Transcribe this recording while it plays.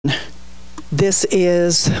This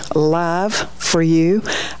is live for you.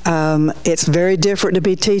 It's very different to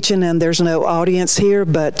be teaching, and there's no audience here,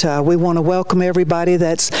 but we want to welcome everybody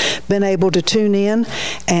that's been able to tune in,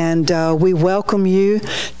 and we welcome you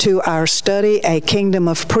to our study, A Kingdom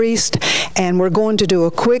of Priests, and we're going to do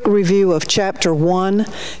a quick review of Chapter 1,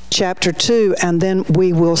 Chapter 2, and then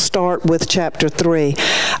we will start with Chapter 3.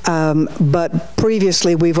 But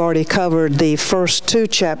previously, we've already covered the first two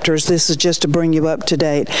chapters. This is just to bring you up to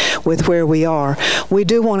date with where we are. We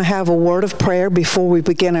do want to have a word of prayer before we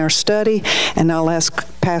begin our study, and I'll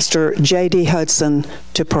ask Pastor J.D. Hudson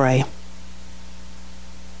to pray.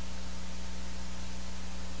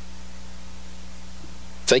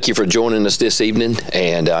 Thank you for joining us this evening,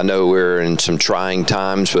 and I know we're in some trying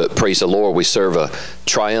times, but praise the Lord, we serve a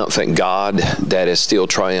triumphant God that is still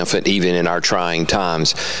triumphant even in our trying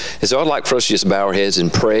times. And so I'd like for us to just bow our heads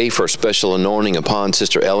and pray for a special anointing upon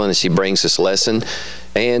Sister Ellen as she brings this lesson,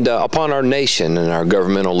 and upon our nation and our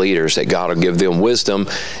governmental leaders, that God will give them wisdom,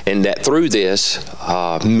 and that through this,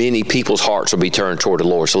 many people's hearts will be turned toward the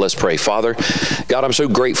Lord. So let's pray. Father, God, I'm so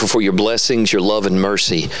grateful for your blessings, your love and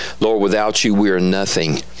mercy. Lord, without you, we are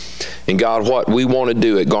nothing. And God, what we want to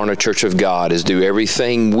do at Garner Church of God is do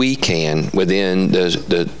everything we can within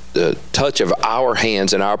the touch of our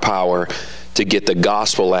hands and our power to get the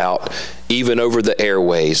gospel out, even over the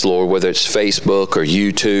airways, Lord, whether it's Facebook or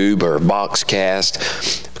YouTube or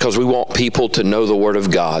Boxcast, because we want people to know the Word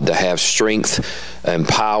of God, to have strength and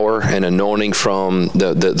power and anointing from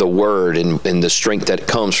the Word and the strength that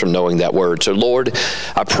comes from knowing that Word. So, Lord,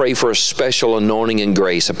 I pray for a special anointing and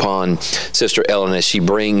grace upon Sister Ellen as she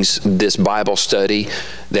brings this Bible study,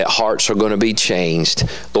 that hearts are going to be changed.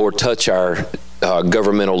 Lord, touch our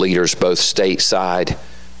governmental leaders, both stateside,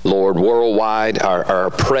 Lord, worldwide, our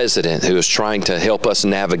president who is trying to help us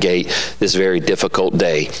navigate this very difficult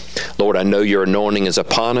day. Lord, I know your anointing is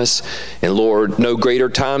upon us, and Lord, no greater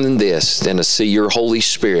time than this than to see your Holy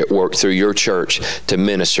Spirit work through your church to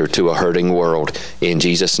minister to a hurting world. In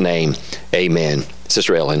Jesus' name, amen.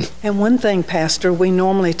 Sister Ellen. And one thing, Pastor, we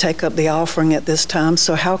normally take up the offering at this time,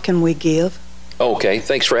 so how can we give? Okay,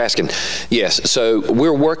 thanks for asking. Yes, so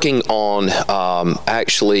we're working on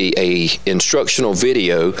actually a instructional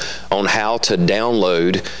video on how to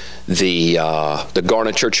download the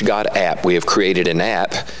Garner Church of God app. We have created an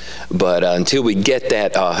app, but until we get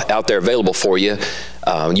that out there available for you,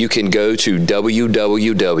 you can go to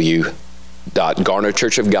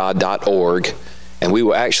www.garnerchurchofgod.org, and we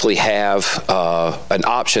will actually have an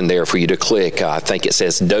option there for you to click. I think it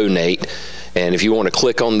says donate. And if you want to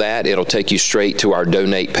click on that, it'll take you straight to our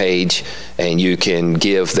donate page, and you can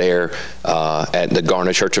give there at the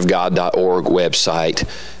garnerchurchofgod.org website.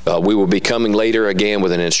 We will be coming later again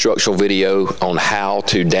with an instructional video on how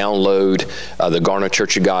to download the Garner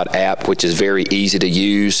Church of God app, which is very easy to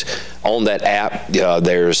use. On that app,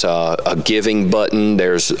 there's a giving button,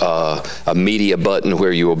 there's a media button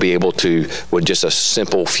where you will be able to, with just a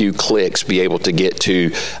simple few clicks, be able to get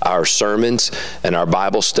to our sermons and our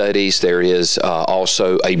Bible studies. There is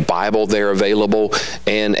also a Bible there available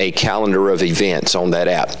and a calendar of events on that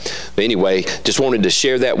app. But anyway, just wanted to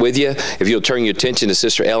share that with you. If you'll turn your attention to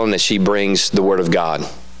Sister Ellen as she brings the Word of God.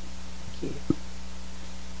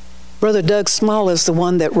 Brother Doug Small is the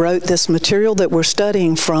one that wrote this material that we're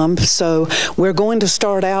studying from, so we're going to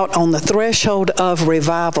start out on the threshold of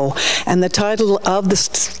revival, and the title of the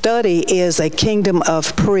study is A Kingdom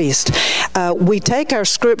of Priests. We take our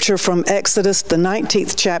scripture from Exodus, the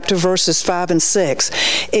 19th chapter, verses 5 and 6.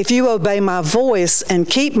 If you obey my voice and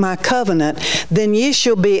keep my covenant, then ye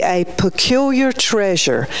shall be a peculiar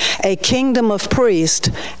treasure, a kingdom of priests,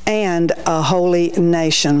 and a holy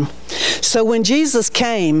nation. So when Jesus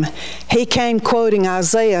came, he came quoting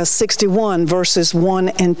Isaiah 61 verses 1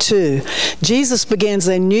 and 2. Jesus begins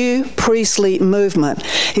a new priestly movement.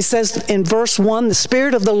 He says in verse 1, the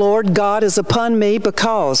Spirit of the Lord God is upon me,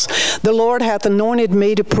 because the Lord hath anointed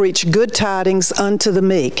me to preach good tidings unto the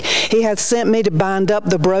meek. He hath sent me to bind up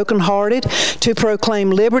the brokenhearted, to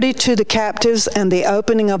proclaim liberty to the captives, and the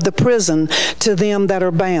opening of the prison to them that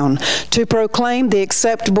are bound, to proclaim the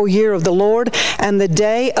acceptable year of the Lord, and the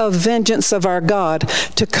day of vengeance of our God,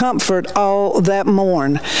 to comfort all that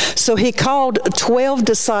mourn. So he called 12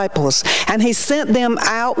 disciples, and he sent them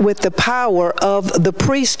out with the power of the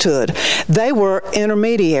priesthood. They were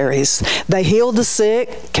intermediaries. They healed the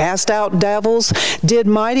sick, cast out devils, did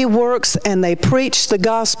mighty works, and they preached the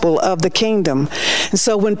gospel of the kingdom. And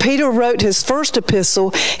so when Peter wrote his first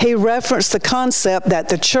epistle, he referenced the concept that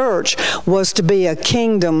the church was to be a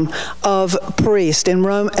kingdom of priests. In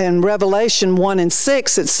Revelation 1 and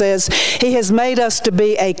 6, it says, he has made us to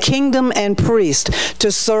be a kingdom and priest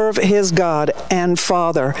to serve his God and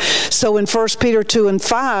Father. So in 1 Peter 2 and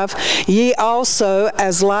 5, ye also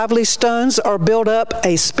as lively stones are built up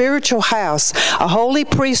a spiritual house, a holy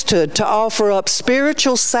priesthood, to offer up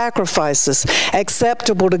spiritual sacrifices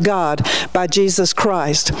acceptable to God by Jesus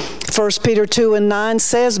Christ. 1 Peter 2 and 9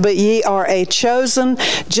 says, but ye are a chosen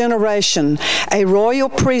generation, a royal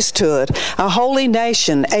priesthood, a holy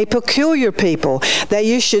nation, a peculiar people, that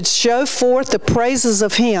you should show forth the praises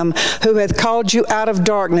of him who hath called you out of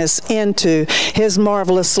darkness into his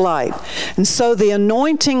marvelous light. And so the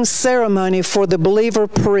anointing ceremony for the believer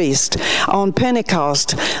priest on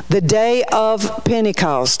Pentecost, the day of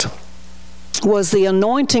Pentecost, was the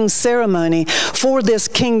anointing ceremony for this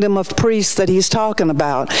kingdom of priests that he's talking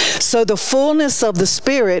about. So the fullness of the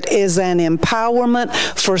Spirit is an empowerment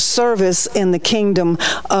for service in the kingdom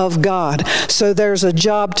of God. So there's a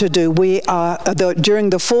job to do. During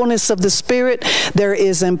the fullness of the Spirit, there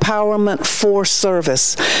is empowerment for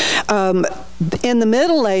service. In the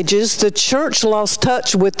Middle Ages, the church lost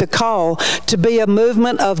touch with the call to be a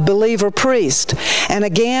movement of believer priests. And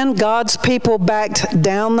again, God's people backed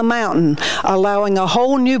down the mountain, allowing a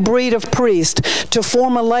whole new breed of priests to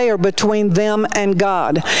form a layer between them and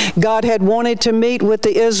God. God had wanted to meet with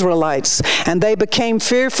the Israelites, and they became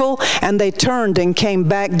fearful, and they turned and came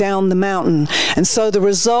back down the mountain. And so the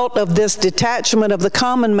result of this detachment of the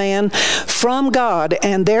common man from God,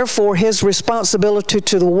 and therefore his responsibility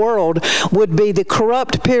to the world, would be the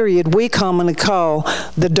corrupt period we commonly call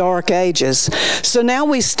the Dark Ages. So now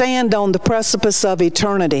we stand on the precipice of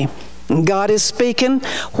eternity. God is speaking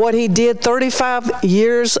what he did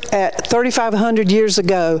 3,500 years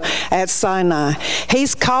ago at Sinai.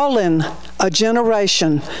 He's calling a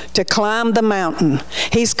generation to climb the mountain.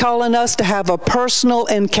 He's calling us to have a personal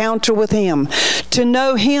encounter with him, to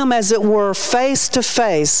know him as it were face to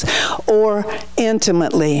face or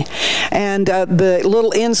intimately. And the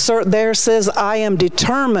little insert there says, I am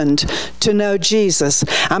determined to know Jesus.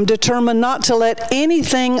 I'm determined not to let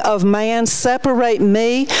anything of man separate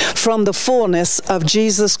me from the fullness of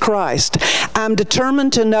Jesus Christ. I'm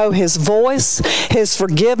determined to know his voice, his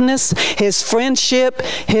forgiveness, his friendship,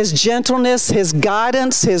 his gentleness, his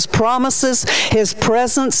guidance, his promises, his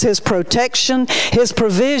presence, his protection, his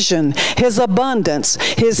provision, his abundance,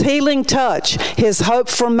 his healing touch, his hope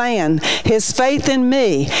for man, his faith in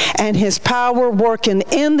me, and his power working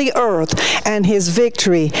in the earth, and his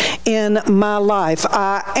victory in my life.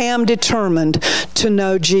 I am determined to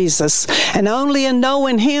know Jesus. And only in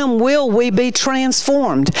knowing him will we be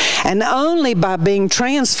transformed. And only by being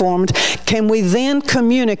transformed can we then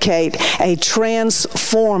communicate a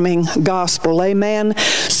transforming gospel. Amen.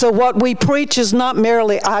 So what we preach is not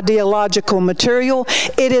merely ideological material,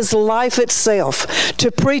 it is life itself.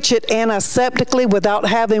 To preach it antiseptically without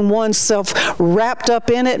having oneself wrapped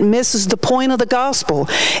up in it misses the point of the gospel.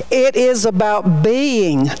 It is about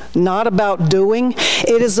being, not about doing.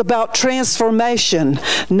 It is about transformation,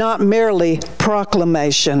 not merely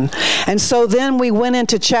proclamation. And so then we went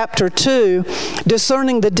into chapter 2,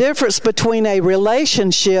 discerning the difference between a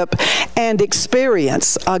relationship and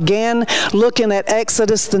experience. Again, looking at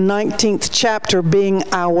Exodus, the 19th chapter, being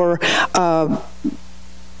our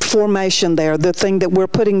formation there, the thing that we're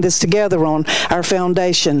putting this together on, our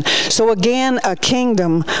foundation. So again, a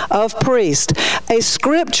kingdom of priests, a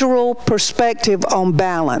scriptural perspective on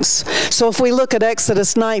balance. So if we look at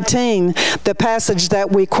Exodus 19, the passage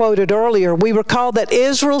that we quoted earlier, we recall that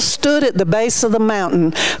Israel stood at the base of the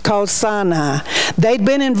mountain called Sinai. They'd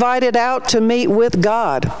been invited out to meet with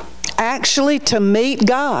God. Actually, to meet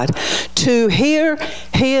God, to hear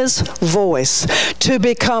his voice, to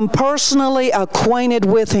become personally acquainted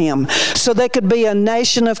with him, so they could be a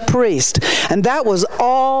nation of priests. And that was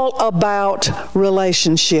all about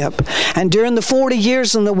relationship. And during the 40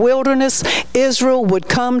 years in the wilderness, Israel would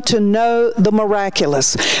come to know the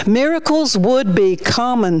miraculous. Miracles would be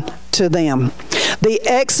common to them. The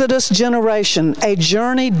Exodus generation, a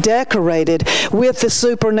journey decorated with the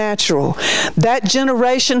supernatural. That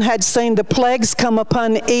generation had seen the plagues come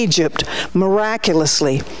upon Egypt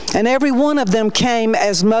miraculously. And every one of them came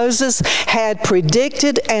as Moses had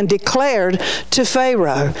predicted and declared to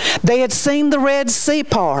Pharaoh. They had seen the Red Sea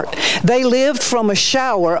part. They lived from a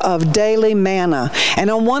shower of daily manna. And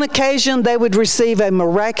on one occasion, they would receive a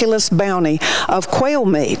miraculous bounty of quail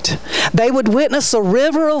meat. They would witness a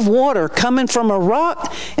river of water coming from a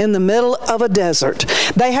rock in the middle of a desert.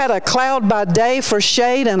 They had a cloud by day for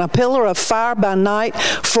shade and a pillar of fire by night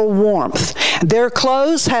for warmth. Their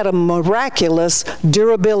clothes had a miraculous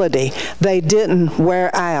durability. They didn't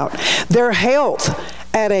wear out. Their health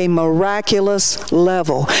at a miraculous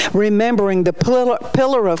level, remembering the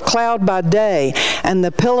pillar of cloud by day and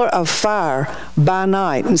the pillar of fire by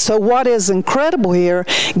night. And so what is incredible here,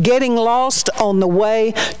 getting lost on the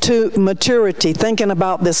way to maturity, thinking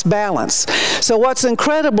about this balance. So what's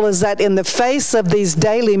incredible is that in the face of these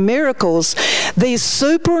daily miracles, these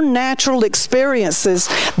supernatural experiences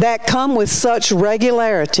that come with such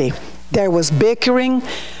regularity, there was bickering,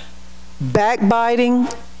 backbiting,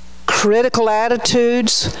 critical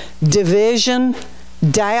attitudes, division,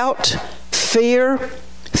 doubt, fear,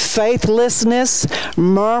 faithlessness,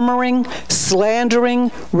 murmuring,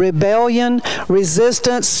 slandering, rebellion,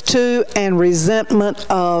 resistance to, and resentment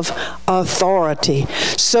of authority.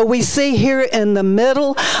 So we see here in the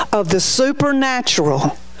middle of the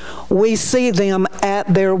supernatural, we see them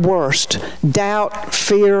at their worst. Doubt,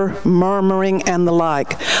 fear, murmuring, and the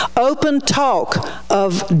like. Open talk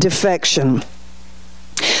of defection.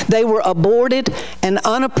 They were aborted and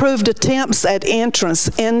unapproved attempts at entrance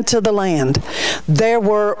into the land. There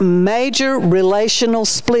were major relational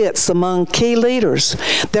splits among key leaders.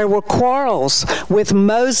 There were quarrels with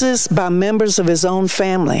Moses by members of his own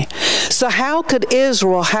family. So how could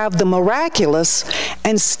Israel have the miraculous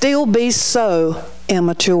and still be so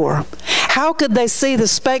immature? How could they see the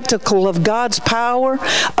spectacle of God's power,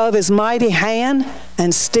 of his mighty hand,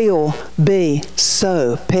 and still be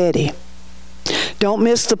so petty? Don't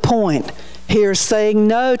miss the point here, saying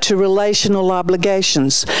no to relational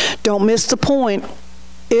obligations. Don't miss the point.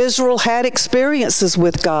 Israel had experiences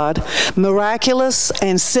with God, miraculous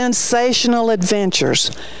and sensational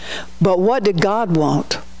adventures. But what did God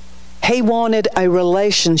want? He wanted a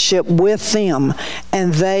relationship with them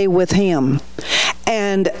and they with him.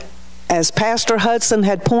 And as Pastor Hudson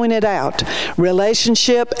had pointed out,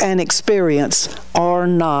 relationship and experience are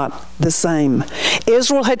not the same.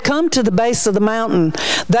 Israel had come to the base of the mountain.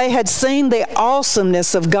 They had seen the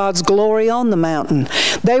awesomeness of God's glory on the mountain.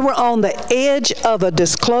 They were on the edge of a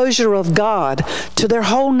disclosure of God to their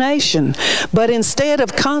whole nation. But instead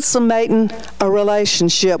of consummating a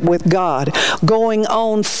relationship with God, going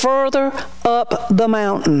on further up the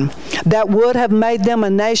mountain that would have made them a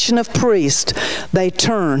nation of priests, they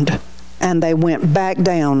turned and they went back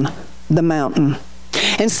down the mountain.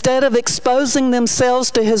 Instead of exposing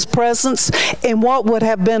themselves to his presence in what would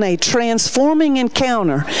have been a transforming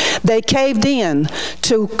encounter, they caved in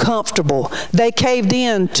to comfortable. They caved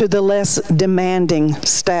in to the less demanding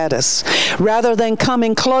status. Rather than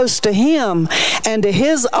coming close to him and to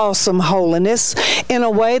his awesome holiness in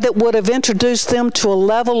a way that would have introduced them to a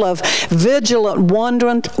level of vigilant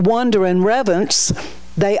wonder and reverence,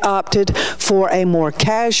 they opted for a more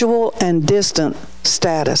casual and distant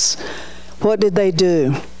status. What did they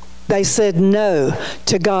do? They said no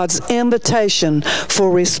to God's invitation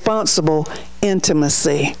for responsible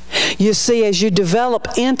intimacy. You see, as you develop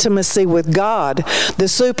intimacy with God, the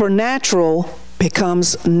supernatural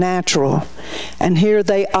becomes natural. And here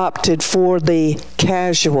they opted for the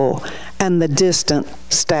casual and the distant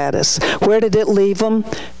status. Where did it leave them?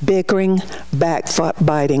 Bickering,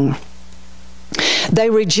 backbiting. They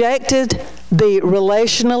rejected the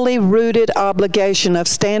relationally rooted obligation of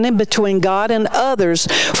standing between God and others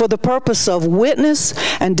for the purpose of witness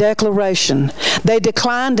and declaration. They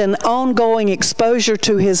declined an ongoing exposure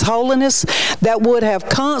to his holiness that would have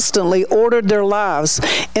constantly ordered their lives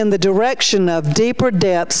in the direction of deeper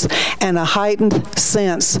depths and a heightened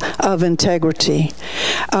sense of integrity.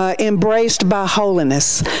 Embraced by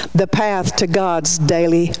holiness, the path to God's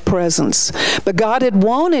daily presence. But God had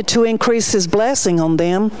wanted to increase his blessing on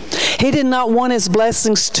them. He did not want his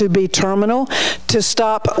blessings to be terminal, to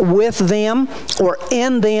stop with them or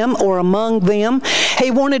in them or among them. He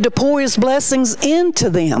wanted to pour his blessings into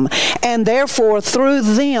them and therefore through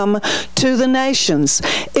them to the nations.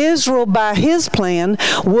 Israel, by his plan,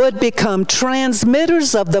 would become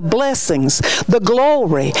transmitters of the blessings, the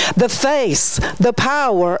glory, the face, the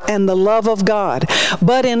power, and the love of God.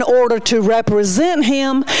 But in order to represent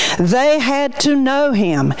him, they had to know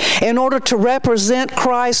him. In order to represent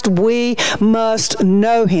Christ, we must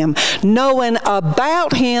know him. Knowing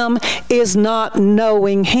about him is not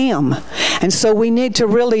knowing him. And so we need to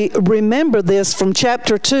really remember this from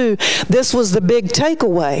chapter 2. This was the big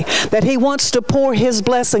takeaway, that he wants to pour his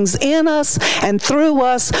blessings in us and through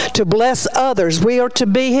us to bless others. We are to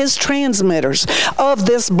be his transmitters of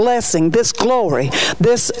this blessing, this glory,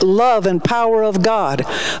 this love and power of God.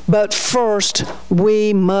 But first,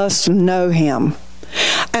 we must know him.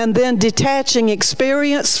 and then detaching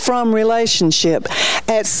experience from relationship.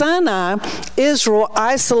 At Sinai, Israel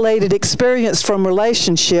isolated experience from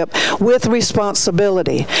relationship with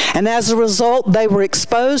responsibility. And as a result, they were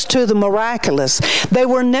exposed to the miraculous. They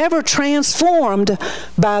were never transformed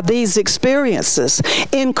by these experiences.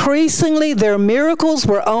 Increasingly, their miracles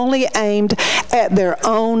were only aimed at their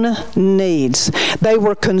own needs. They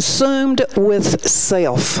were consumed with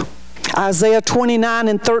self. Isaiah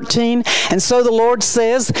 29:13, and so the Lord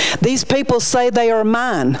says, these people say they are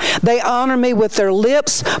mine. They honor me with their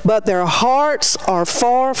lips, but their hearts are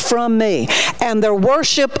far from me. And their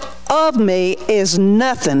worship of me is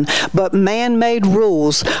nothing but man-made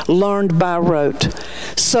rules learned by rote.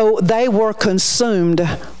 So they were consumed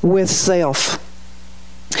with self.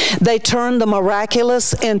 They turned the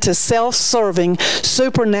miraculous into self-serving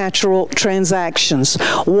supernatural transactions.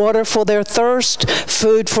 Water for their thirst,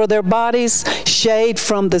 food for their bodies, shade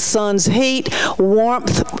from the sun's heat,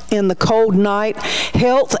 warmth in the cold night,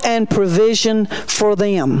 health and provision for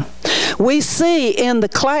them. We see in the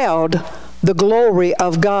cloud the glory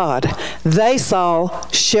of God. They saw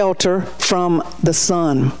shelter from the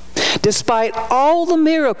sun. Despite all the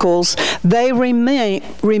miracles, they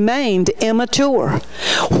remained immature.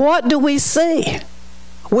 What do we see?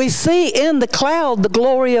 We see in the cloud the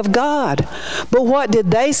glory of God. But what did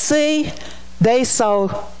they see? They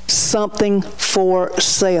saw something for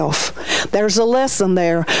self. There's a lesson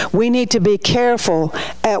there. We need to be careful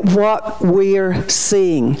at what we're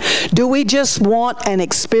seeing. Do we just want an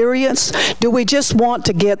experience? Do we just want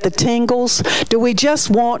to get the tingles? Do we just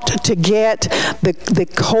want to get the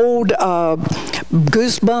cold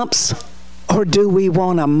goosebumps? Or do we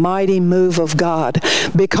want a mighty move of God?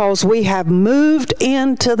 Because we have moved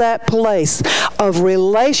into that place of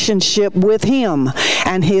relationship with Him,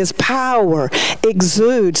 and His power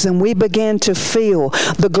exudes, and we begin to feel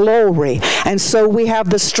the glory. And so we have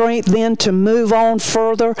the strength then to move on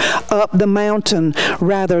further up the mountain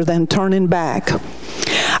rather than turning back.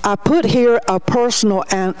 I put here a personal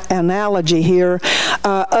analogy here.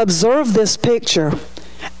 Observe this picture.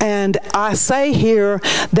 And I say here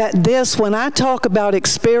that this, when I talk about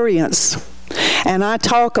experience and I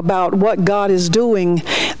talk about what God is doing,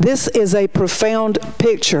 this is a profound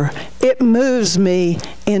picture. It moves me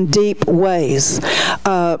in deep ways.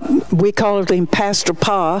 We call him Pastor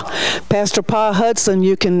Pa. Pastor Pa Hudson,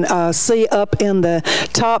 you can see up in the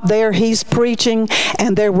top there, he's preaching,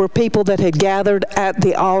 and there were people that had gathered at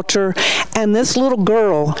the altar, and this little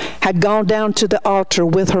girl had gone down to the altar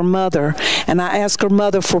with her mother, and I asked her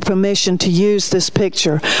mother for permission to use this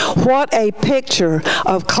picture. What a picture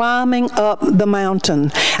of climbing up the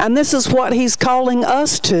mountain. And this is what He's calling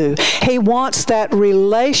us to. He wants that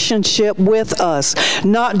relationship with us,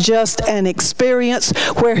 not just an experience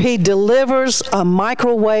where He delivers a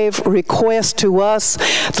microwave request to us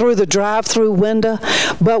through the drive-through window,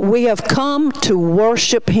 but we have come to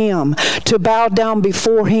worship Him, to bow down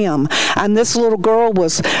before Him. And this little girl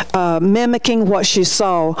was mimicking what she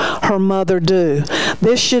saw her mother do.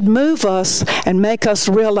 This should move us and make us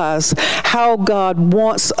realize how God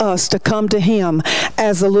wants us to come to Him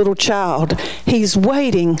as a little child. He's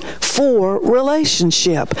waiting for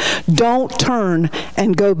relationship. Don't turn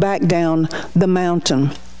and go back down the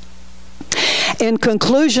mountain. In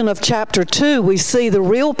conclusion of chapter 2, we see the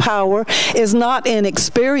real power is not in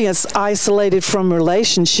experience isolated from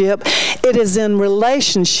relationship. It is in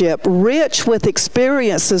relationship, rich with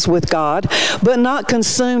experiences with God, but not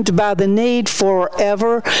consumed by the need for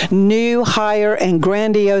ever new, higher, and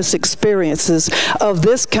grandiose experiences of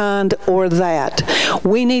this kind or that.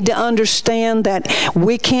 We need to understand that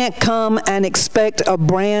we can't come and expect a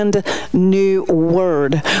brand new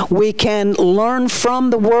word. We can learn from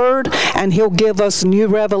the word, and He'll give us new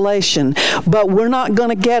revelation, but we're not going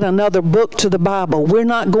to get another book to the Bible. We're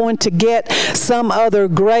not going to get some other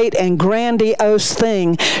great and grandiose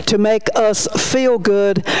thing to make us feel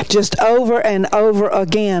good just over and over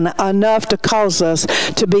again, enough to cause us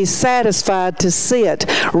to be satisfied to sit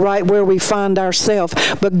right where we find ourselves.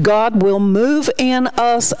 But God will move in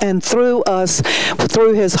us and through us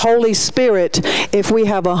through His Holy Spirit if we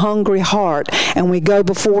have a hungry heart and we go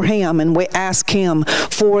before Him and we ask Him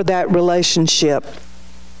for that relationship.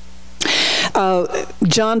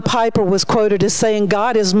 John Piper was quoted as saying,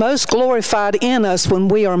 God is most glorified in us when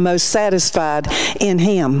we are most satisfied in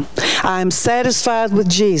Him. I am satisfied with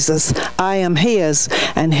Jesus. I am His,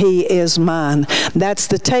 and He is mine. That's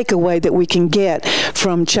the takeaway that we can get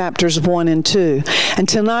from chapters 1 and 2. And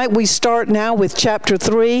tonight we start now with chapter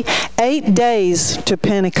 3, 8 days to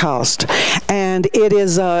Pentecost. And it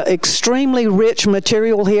is extremely rich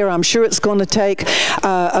material here. I'm sure it's going to take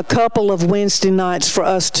a couple of Wednesday nights for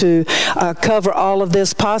us to cover all of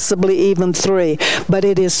this, possibly even 3, but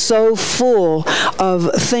it is so full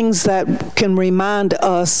of things that can remind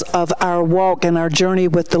us of our walk and our journey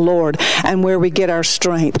with the Lord and where we get our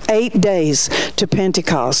strength. 8 days to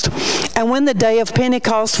Pentecost. And when the day of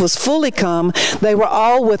Pentecost was fully come, they were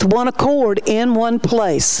all with one accord in one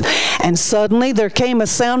place. And suddenly there came a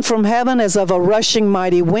sound from heaven as of a rushing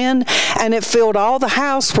mighty wind, and it filled all the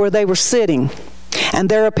house where they were sitting. And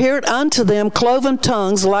there appeared unto them cloven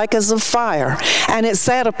tongues like as of fire, and it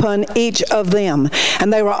sat upon each of them.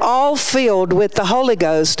 And they were all filled with the Holy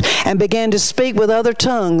Ghost, and began to speak with other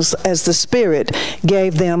tongues as the Spirit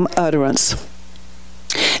gave them utterance.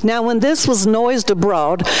 Now when this was noised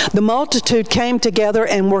abroad, the multitude came together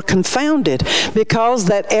and were confounded, because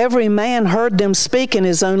that every man heard them speak in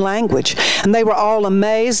his own language. And they were all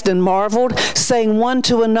amazed and marveled, saying one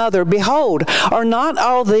to another, Behold, are not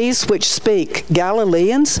all these which speak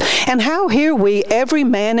Galileans? And how hear we every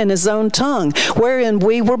man in his own tongue, wherein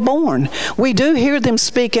we were born? We do hear them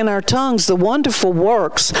speak in our tongues the wonderful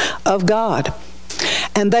works of God.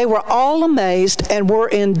 And they were all amazed and were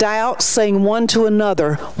in doubt, saying one to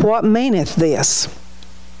another, What meaneth this?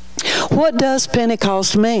 What does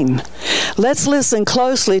Pentecost mean? Let's listen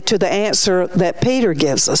closely to the answer that Peter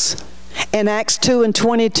gives us. In Acts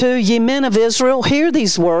 2:22, Ye men of Israel, hear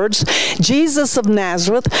these words, Jesus of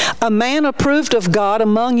Nazareth, a man approved of God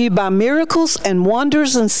among you by miracles and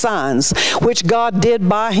wonders and signs, which God did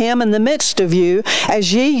by him in the midst of you,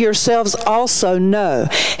 as ye yourselves also know.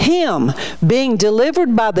 Him, being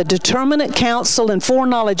delivered by the determinate counsel and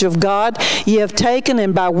foreknowledge of God, ye have taken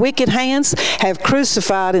and by wicked hands have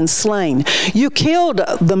crucified and slain. You killed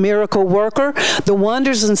the miracle worker. The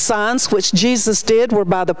wonders and signs which Jesus did were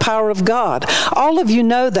by the power of God. All of you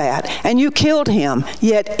know that, and you killed him.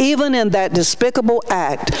 Yet even in that despicable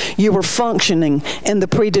act, you were functioning in the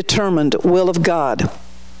predetermined will of God,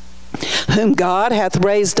 whom God hath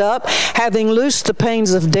raised up, having loosed the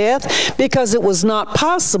pains of death, because it was not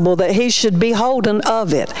possible that he should be holden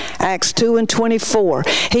of it. Acts 2:24.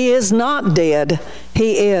 He is not dead,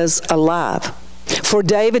 he is alive. For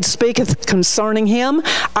David speaketh concerning him,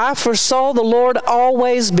 I foresaw the Lord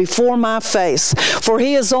always before my face, for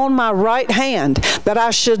he is on my right hand, that I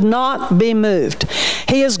should not be moved.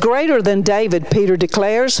 He is greater than David, Peter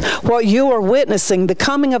declares. What you are witnessing, the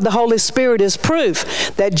coming of the Holy Spirit, is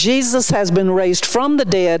proof that Jesus has been raised from the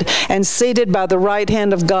dead and seated by the right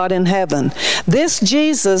hand of God in heaven. This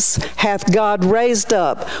Jesus hath God raised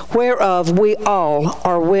up, whereof we all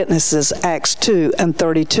are witnesses. Acts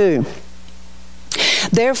 2:32.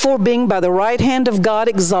 Therefore, being by the right hand of God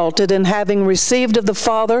exalted, and having received of the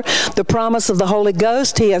Father the promise of the Holy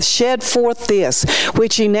Ghost, he hath shed forth this,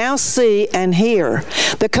 which ye now see and hear.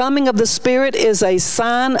 The coming of the Spirit is a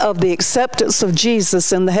sign of the acceptance of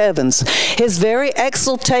Jesus in the heavens, his very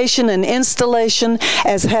exaltation and installation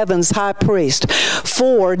as heaven's high priest.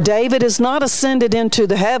 For David is not ascended into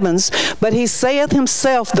the heavens, but he saith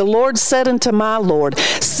himself, The Lord said unto my Lord,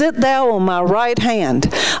 Sit thou on my right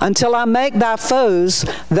hand, until I make thy foes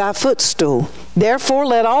thy footstool. Therefore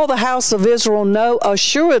let all the house of Israel know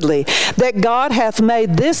assuredly that God hath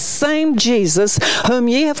made this same Jesus, whom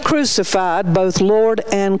ye have crucified, both Lord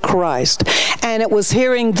and Christ. And it was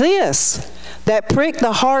hearing this that pricked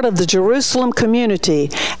the heart of the Jerusalem community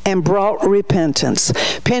and brought repentance.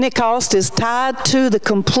 Pentecost is tied to the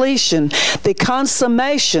completion, the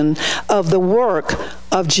consummation of the work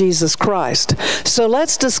of Jesus Christ. So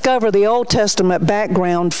let's discover the Old Testament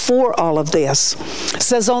background for all of this. It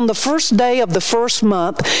says, On the first day of the first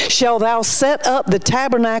month shalt thou set up the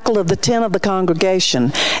tabernacle of the tent of the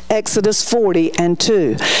congregation. Exodus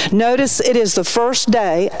 40:2. Notice it is the first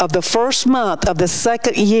day of the first month of the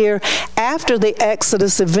second year after the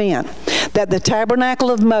Exodus event that the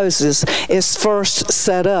tabernacle of Moses is first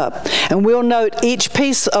set up. And we'll note each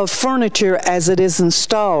piece of furniture as it is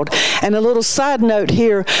installed. And a little side note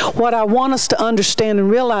here, what I want us to understand and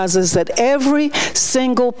realize is that every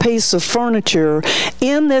single piece of furniture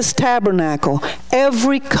in this tabernacle,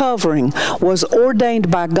 every covering was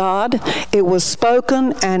ordained by God, it was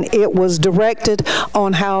spoken, and it was directed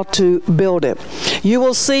on how to build it. You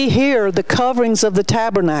will see here the coverings of the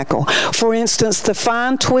tabernacle. For instance, the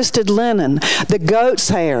fine twisted linen, the goat's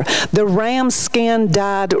hair, the ram's skin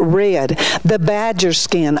dyed red, the badger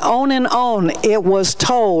skin, on and on it was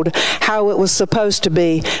told how it was supposed to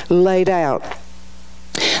be laid out.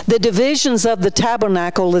 The divisions of the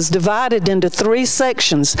tabernacle is divided into 3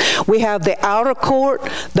 sections. We have the outer court,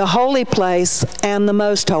 the holy place, and the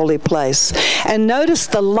most holy place. And notice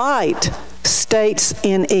the light states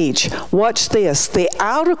in each. Watch this. The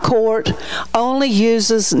outer court only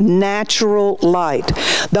uses natural light.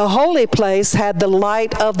 The holy place had the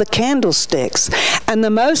light of the candlesticks, and the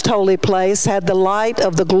most holy place had the light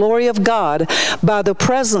of the glory of God by the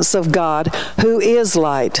presence of God, who is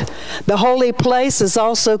light. The holy place is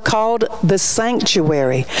also called the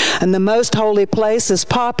sanctuary, and the most holy place is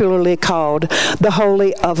popularly called the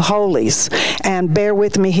Holy of Holies. And bear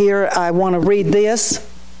with me here, I want to read this.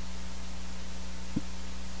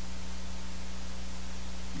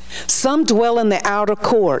 Some dwell in the outer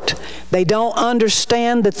court. They don't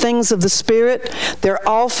understand the things of the Spirit. They're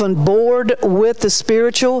often bored with the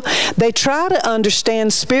spiritual. They try to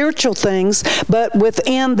understand spiritual things, but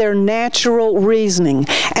within their natural reasoning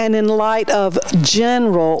and in light of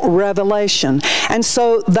general revelation. And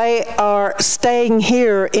so they are staying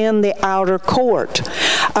here in the outer court.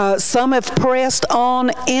 Some have pressed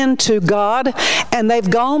on into God, and they've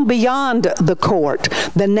gone beyond the court,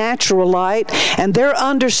 the natural light, and they're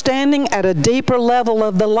understanding at a deeper level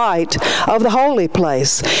of the light of the holy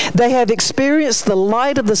place. They have experienced the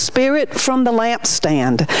light of the Spirit from the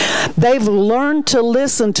lampstand. They've learned to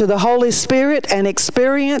listen to the Holy Spirit and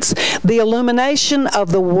experience the illumination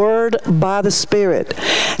of the Word by the Spirit.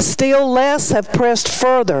 Still less have pressed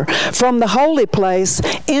further from the holy place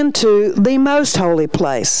into the most holy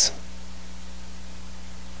place.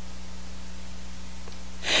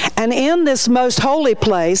 And in this most holy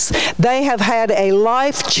place, they have had a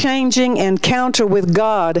life-changing encounter with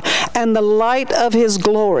God and the light of His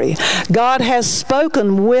glory. God has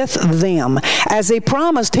spoken with them, as He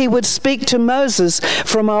promised He would speak to Moses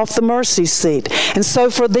from off the mercy seat. And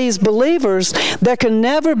so for these believers, there can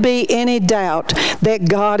never be any doubt that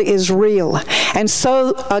God is real. And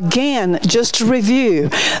so again, just to review,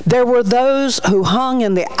 there were those who hung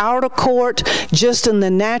in the outer court, just in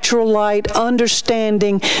the natural light,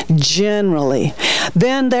 understanding generally.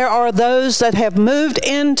 Then there are those that have moved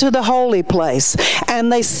into the holy place,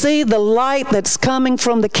 and they see the light that's coming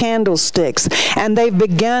from the candlesticks, and they've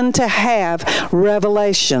begun to have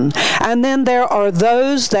revelation. And then there are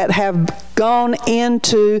those that have gone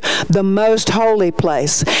into the most holy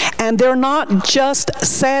place, and they're not just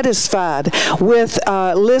satisfied with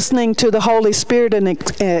listening to the Holy Spirit and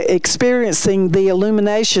experiencing the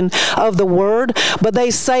illumination of the Word, but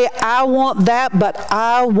they say, I want that, but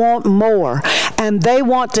I want more. And they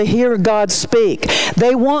want to hear God speak.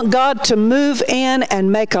 They want God to move in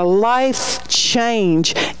and make a life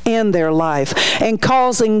change in their life, and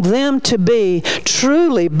causing them to be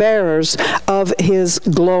truly bearers of His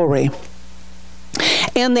glory.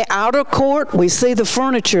 In the outer court, we see the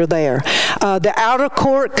furniture there. The outer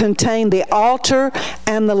court contained the altar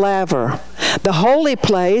and the laver. The holy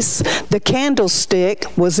place, the candlestick,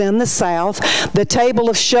 was in the south. The table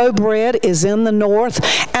of showbread is in the north.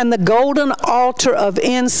 And the golden altar of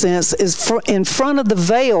incense is in front of the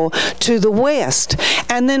veil to the west.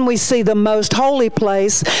 And then we see the most holy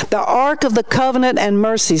place, the Ark of the Covenant and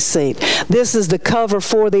mercy seat. This is the cover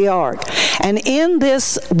for the Ark. And in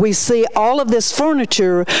this, we see all of this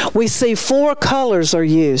furniture. We see 4 colors are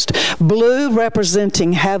used. Blue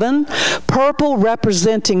representing heaven, purple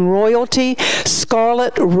representing royalty,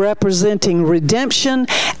 scarlet representing redemption,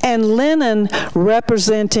 and linen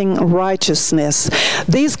representing righteousness.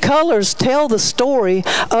 These colors tell the story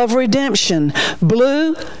of redemption.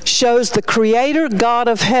 Blue shows the Creator God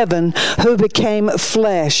of heaven who became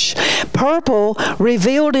flesh. Purple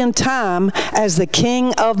revealed in time as the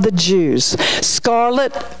King of the Jews.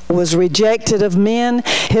 Scarlet was rejected of men.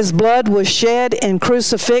 His blood was shed in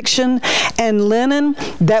crucifixion. And linen,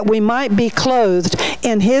 that we might be clothed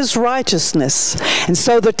in His righteousness. And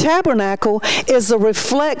so the tabernacle is a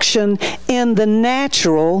reflection in the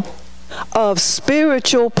natural of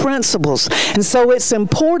spiritual principles. And so it's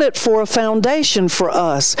important for a foundation for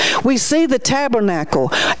us. We see the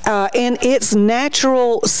tabernacle in its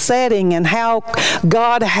natural setting and how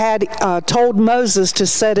God had told Moses to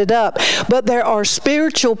set it up. But there are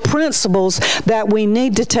spiritual principles that we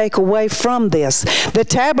need to take away from this. The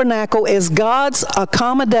tabernacle is God's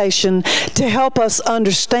accommodation to help us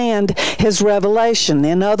understand His revelation.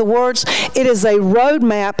 In other words, it is a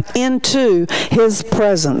roadmap into His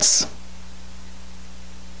presence.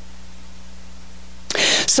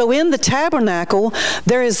 So in the tabernacle,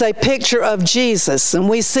 there is a picture of Jesus, and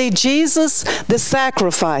we see Jesus, the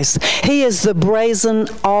sacrifice. He is the brazen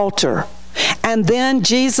altar. And then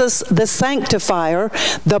Jesus, the sanctifier,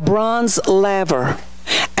 the bronze laver.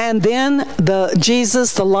 And then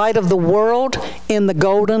Jesus, the light of the world, in the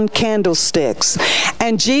golden candlesticks.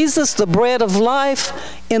 And Jesus, the bread of life,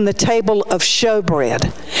 in the table of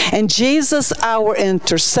showbread. And Jesus, our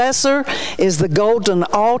intercessor, is the golden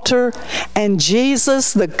altar. And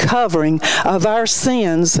Jesus, the covering of our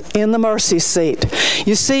sins, in the mercy seat.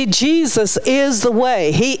 You see, Jesus is the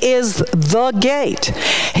way. He is the gate.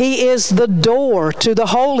 He is the door to the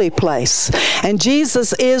holy place. And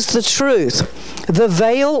Jesus is the truth. The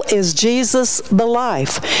veil is Jesus, the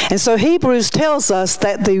life. And so Hebrews tells us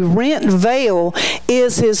that the rent veil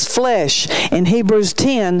is his flesh in Hebrews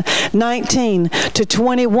 10:19 to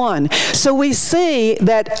 21. So we see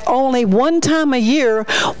that only one time a year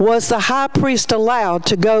was the high priest allowed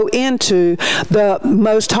to go into the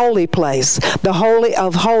most holy place, the Holy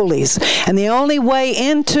of Holies. And the only way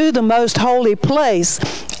into the most holy place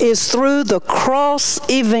is through the cross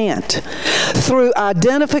event, through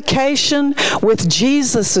identification with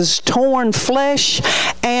Jesus' torn flesh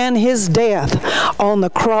and his death on the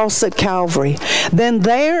cross at Calvary. Then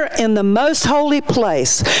there in the most holy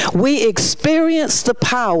place, we experience the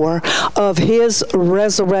power of his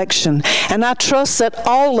resurrection. And I trust that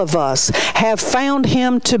all of us have found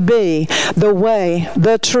him to be the way,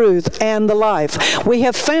 the truth, and the life. We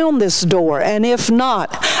have found this door, and if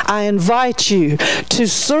not, I invite you to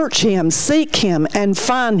search him, seek him, and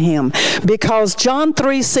find him, because John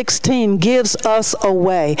 3:16 gives us a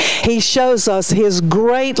way. He shows us his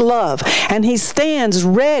great love, and he stands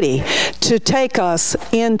ready to take us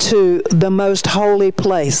into the most holy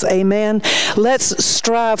place. Amen. Let's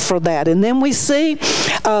strive for that. And then we see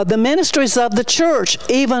the ministries of the church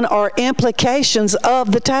even are implications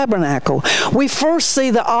of the tabernacle. We first see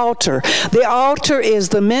the altar. The altar is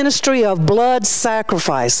the ministry of blood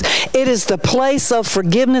sacrifice. It is the place of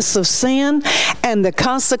forgiveness of sin and the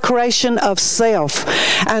consecration of self.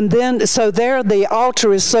 And then, so there the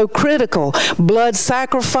altar is so critical. Blood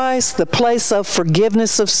sacrifice, the place of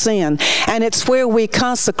forgiveness of sin. And it's where we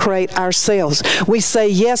consecrate ourselves. We say,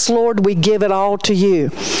 yes, Lord, we give it all to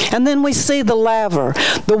you. And then we see the laver,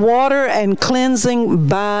 the water and cleansing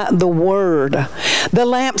by the word. The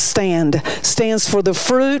lampstand stands for the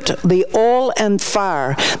fruit, the oil, and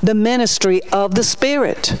fire, the ministry of the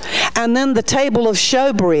Spirit. And then the table of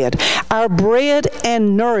showbread, our bread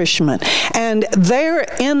and nourishment. And there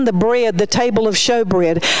in the bread, the table of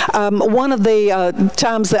showbread, one of the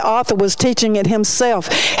times the author was teaching it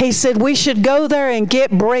himself, he said we should go there and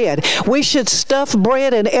get bread. We should stuff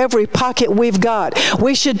bread in every pocket we've got.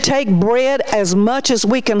 We should take bread as much as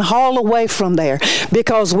we can haul away from there,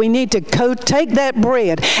 because we need to take that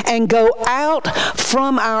bread and go out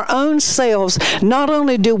from our own selves. Not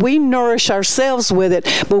only do we nourish ourselves with it,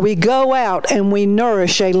 but we go out and we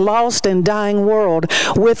nourish a lost and dying world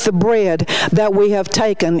with the bread that we have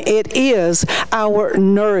taken. It is our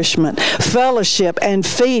nourishment, fellowship, and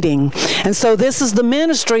feeding. And so this is the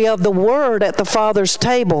ministry of the Word at the Father's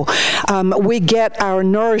table. We get our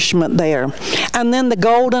nourishment there. And then the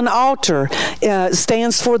golden altar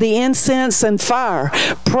stands for the incense and fire,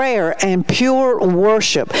 prayer, and pure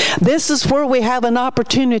worship. This is where we have an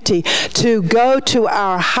opportunity to go to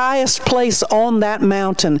our highest place on that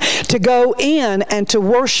mountain, to go in and to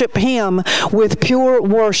worship him with pure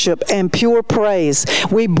worship and pure praise.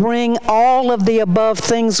 We bring all of the above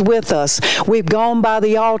things with us. We've gone by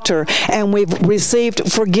the altar and we've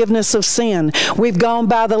received forgiveness of sin. We've gone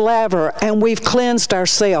by the laver and we've cleansed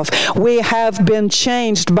ourselves. We have been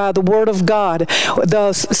changed by the Word of God.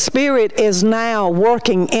 The Spirit is now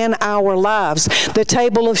working in our lives. The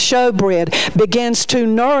table of showbread begins to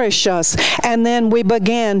nourish us, and then we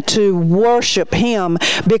begin to worship him,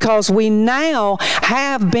 because we now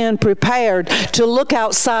have been prepared to look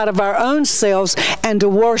outside of our own selves and to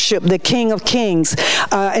worship the King of Kings.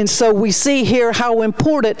 And so we see here how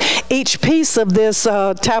important each piece of this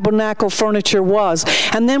tabernacle furniture was.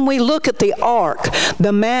 And then we look at the ark,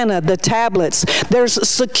 the manna, the tablets. There's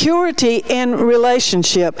security in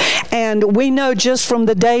relationship, and we know just from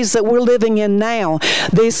the days that we're living in now,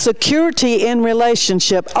 the security in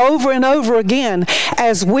relationship over and over again.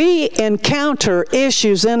 As we encounter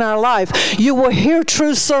issues in our life, you will hear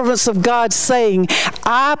true servants of God saying,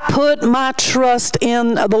 I put my trust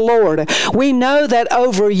in the Lord. We know that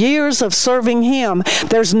over years of serving him,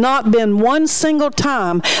 there's not been one single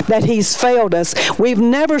time that he's failed us. We've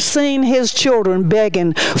never seen his children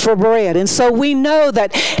begging for bread. And so we know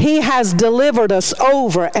that he has delivered us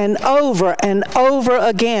over and over and over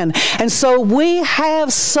again. And so we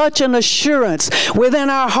have such an assurance within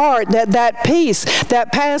our heart that that peace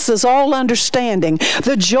that passes all understanding understanding.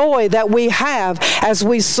 The joy that we have as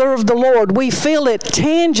we serve the Lord, we feel it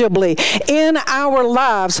tangibly in our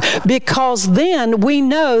lives, because then we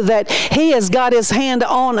know that He has got His hand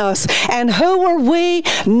on us. And who are we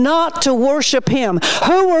not to worship Him?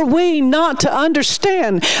 Who are we not to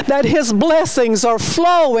understand that His blessings are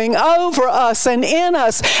flowing over us and in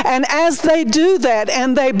us? And as they do that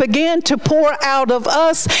and they begin to pour out of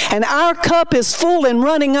us and our cup is full and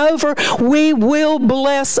running over, we will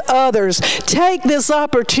bless others. Take this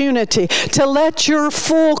opportunity to let your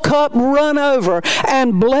full cup run over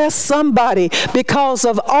and bless somebody because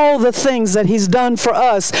of all the things that He's done for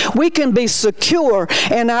us. We can be secure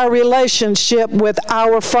in our relationship with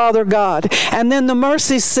our Father God. And then the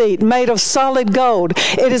mercy seat made of solid gold.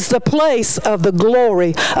 It is the place of the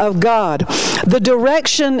glory of God. The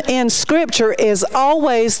direction in Scripture is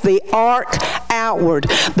always the ark outward.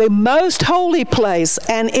 The most holy place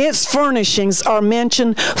and its furnishings are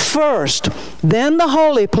mentioned first, then the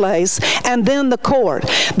holy place, and then the court.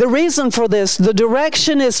 The reason for this, the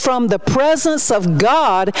direction is from the presence of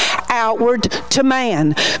God outward to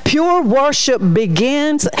man. Pure worship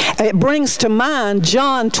begins, it brings to mind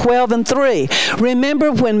John 12:3.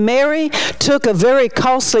 Remember when Mary took a very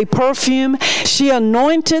costly perfume, she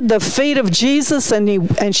anointed the feet of Jesus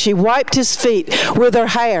and she wiped His feet with her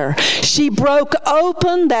hair. She broke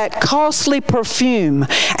open that costly perfume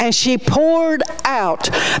and she poured out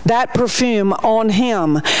that perfume on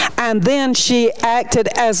Him. And then she acted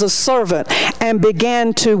as a servant and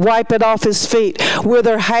began to wipe it off His feet with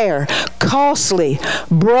her hair. Costly,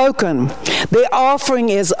 broken. The offering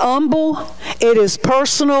is humble, it is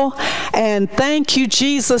personal, and thank you,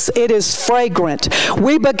 Jesus, it is fragrant.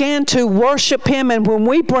 We began to worship Him, and when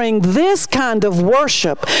we bring this kind of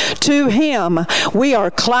worship to Him, we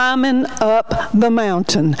are climbing up the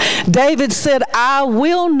mountain. David said, I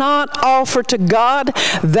will not offer to God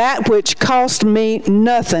that which cost me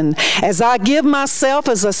nothing. As I give myself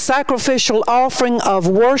as a sacrificial offering of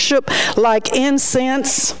worship like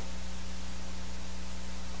incense,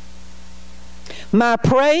 my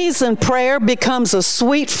praise and prayer becomes a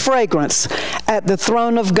sweet fragrance at the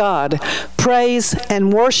throne of God. Praise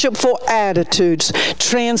and worshipful attitudes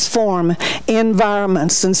transform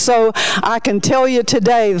environments. And so I can tell you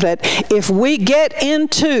today that if we get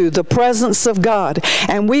into the presence of God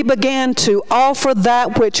and we begin to offer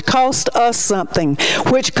that which cost us something,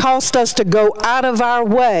 which cost us to go out of our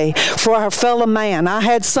way for our fellow man. I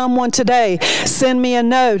had someone today send me a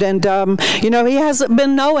note, and he hasn't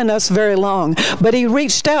been knowing us very long, but he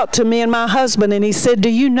reached out to me and my husband and he said, do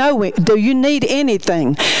you need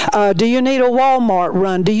anything? Do you need a Walmart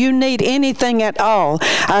run? Do you need anything at all?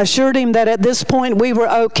 I assured him that at this point we were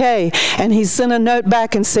okay, and he sent a note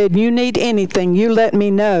back and said, you need anything, you let me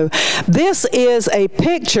know. This is a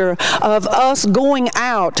picture of us going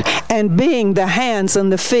out and being the hands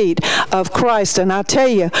and the feet of Christ. And I tell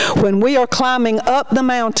you, when we are climbing up the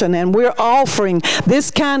mountain and we're offering this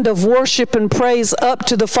kind of worship and praise up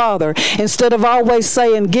to the Father, instead of always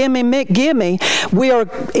saying, gimme, Mick, gimme, we are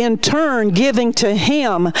in turn giving to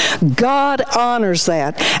Him. God honors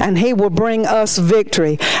that, and He will bring us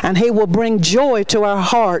victory, and He will bring joy to our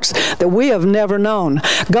hearts that we have never known.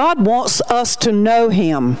 God wants us to know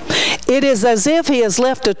Him. It is as if He has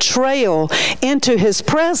left a trail into His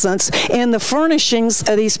presence in the furnishings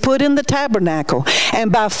that He's put in the tabernacle.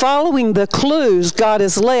 And by following the clues God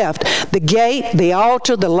has left, the gate, the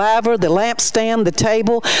altar, the laver, the lampstand, the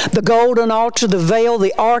table, the golden altar, the veil,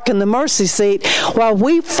 the ark, and the mercy seat, while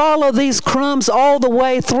we follow these crumbs all the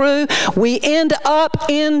way through, we end up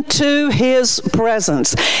into His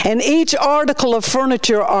presence. And each article of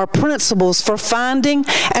furniture are principles for finding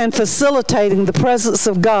and facilitating the presence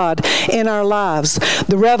of God in our lives.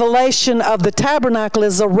 The revelation of the tabernacle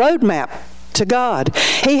is a roadmap to God.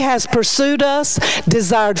 He has pursued us,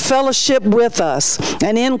 desired fellowship with us,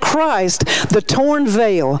 and in Christ, the torn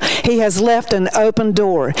veil, He has left an open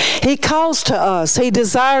door. He calls to us. He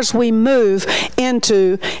desires we move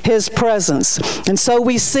into His presence. And so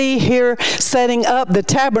we see here setting up the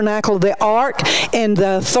tabernacle, the ark, in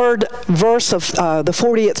the 3rd verse of the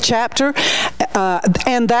 40th chapter.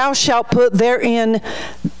 And thou shalt put therein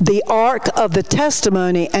the ark of the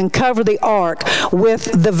testimony and cover the ark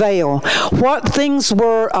with the veil. What things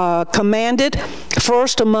were commanded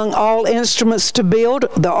first among all instruments to build?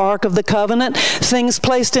 The Ark of the Covenant. Things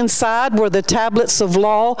placed inside were the tablets of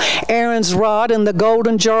law, Aaron's rod, and the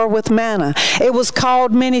golden jar with manna. It was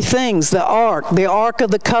called many things. The Ark of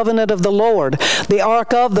the Covenant of the Lord, the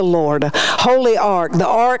Ark of the Lord, Holy Ark, the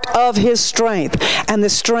Ark of His strength, and the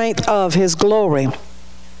strength of His glory.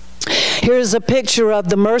 Here's a picture of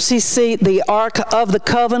the mercy seat, the Ark of the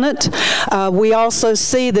Covenant. We also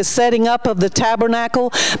see the setting up of the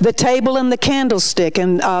tabernacle, the table and the candlestick.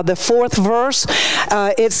 In the 4th verse,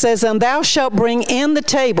 it says, "And thou shalt bring in the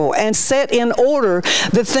table, and set in order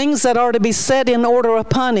the things that are to be set in order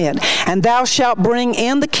upon it. And thou shalt bring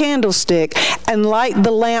in the candlestick, and light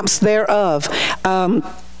the lamps thereof."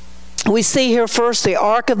 We see here first the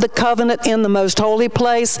Ark of the Covenant in the most holy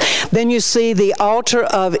place. Then you see the altar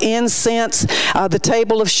of incense, the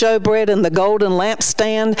table of showbread, and the golden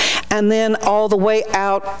lampstand. And then all the way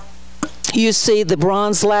out, you see the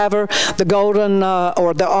bronze laver, the golden,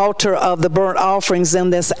 or the altar of the burnt offerings in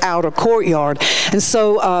this outer courtyard. And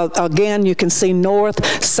so, again, you can see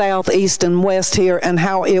north, south, east, and west here and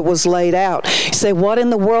how it was laid out. You say, what in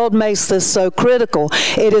the world makes this so critical?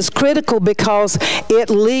 It is critical because it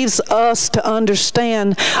leaves us to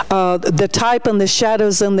understand the type and the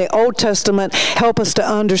shadows in the Old Testament help us to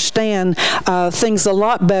understand things a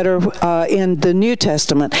lot better in the New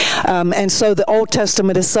Testament. And so the Old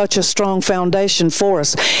Testament is such a strong foundation for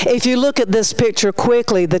us. If you look at this picture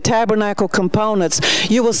quickly, the tabernacle components,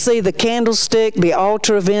 you will see the candlestick, the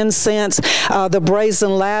altar of incense, the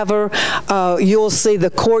brazen laver. You'll see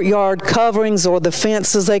the courtyard coverings, or the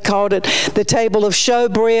fence as they called it, the table of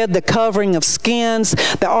showbread, the covering of skins,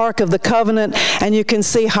 the Ark of the Covenant, and you can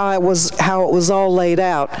see how it was all laid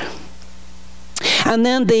out. And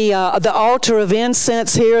then the altar of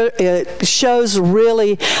incense here, it shows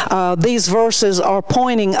really these verses are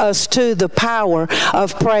pointing us to the power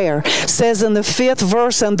of prayer. It says in the 5th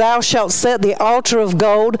verse, "And thou shalt set the altar of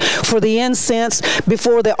gold for the incense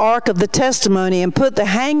before the ark of the testimony, and put the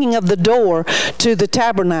hanging of the door to the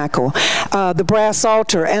tabernacle, the brass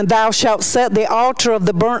altar. And thou shalt set the altar of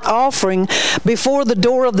the burnt offering before the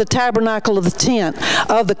door of the tabernacle of the tent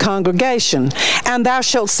of the congregation. And thou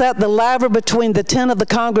shalt set the laver between the tent of the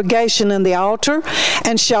congregation and the altar,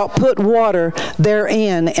 and shalt put water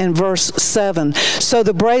therein," in verse 7. So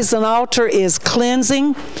the brazen altar is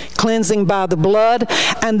cleansing by the blood,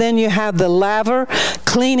 and then you have the laver,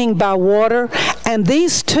 cleaning by water. And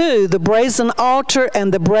these two, the brazen altar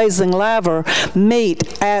and the brazen laver,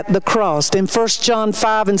 meet at the cross. In 1 John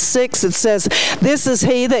 5 and 6, it says, "This is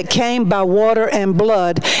he that came by water and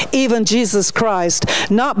blood, even Jesus Christ,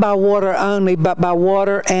 not by water only, but by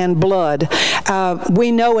water and blood."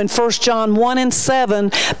 We know in 1 John 1 and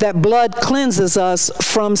 7 that blood cleanses us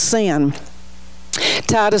from sin.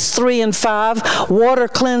 Titus 3 and 5, water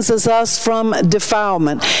cleanses us from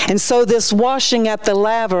defilement. And so this washing at the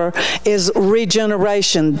laver is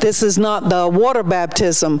regeneration. This is not the water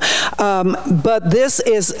baptism, but this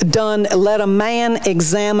is done, let a man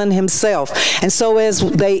examine himself. And so as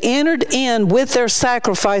they entered in with their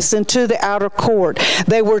sacrifice into the outer court,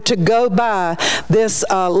 they were to go by this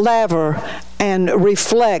laver and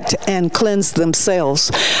reflect and cleanse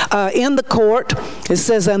themselves. In the court, it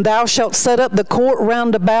says, "And thou shalt set up the court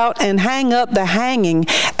round about, and hang up the hanging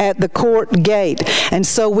at the court gate." And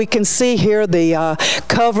so we can see here the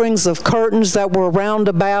coverings of curtains that were round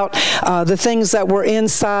about, the things that were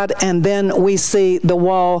inside, and then we see the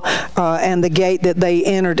wall and the gate that they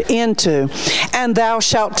entered into. "And thou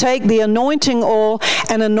shalt take the anointing oil,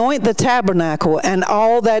 and anoint the tabernacle, and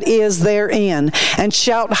all that is therein, and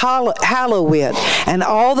shalt hallow it, and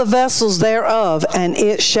all the vessels thereof, and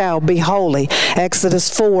it shall be holy." Exodus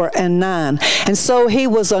 4 and 9. And so he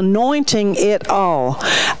was anointing it all.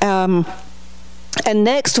 And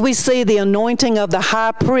next we see the anointing of the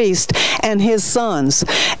high priest and his sons.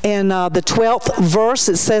 In the 12th verse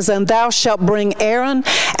it says, "And thou shalt bring Aaron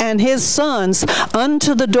and his sons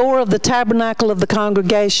unto the door of the tabernacle of the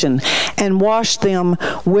congregation, and wash them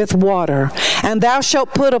with water. And thou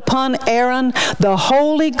shalt put upon Aaron the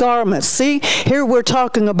holy garments." See, here we're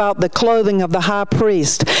talking about the clothing of the high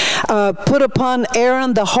priest. "Put upon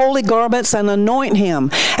Aaron the holy garments, and anoint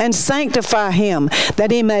him, and sanctify him,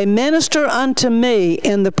 that he may minister unto me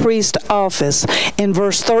in the priest office." In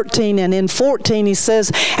verse 13 and in 14 he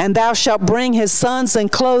says, "And thou shalt bring his sons,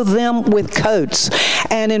 and clothe them with coats."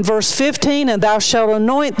 And in verse 15, "And thou shalt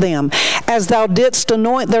anoint them, as thou didst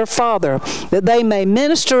anoint their father, that they may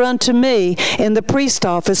minister unto me in the priest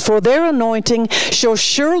office. For their anointing shall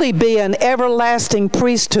surely be an everlasting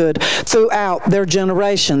priesthood throughout their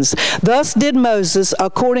generations. Thus did Moses,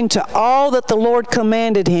 according to all that the Lord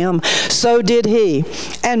commanded him, so did he.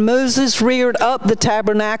 And Moses reared up the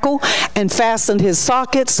tabernacle, and fastened his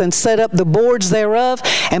sockets, and set up the boards thereof,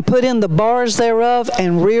 and put in the bars thereof,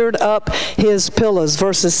 and reared up his pillars."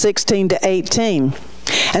 Verses 16 to 18.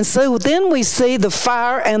 And so then we see the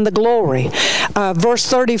fire and the glory. Verse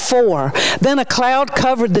 34, then a cloud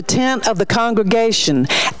covered the tent of the congregation,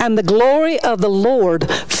 and the glory of the Lord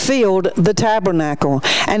filled the tabernacle.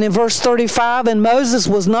 And in verse 35, and Moses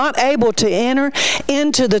was not able to enter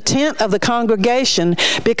into the tent of the congregation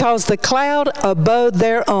because the cloud abode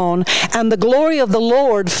thereon, and the glory of the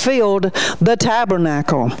Lord filled the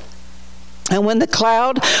tabernacle. And when the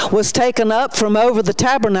cloud was taken up from over the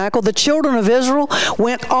tabernacle, the children of Israel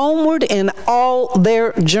went onward in all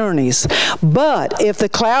their journeys. But if the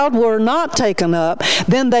cloud were not taken up,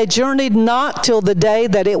 then they journeyed not till the day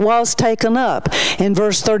that it was taken up. In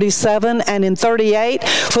verse 37 and in 38,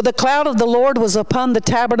 for the cloud of the Lord was upon the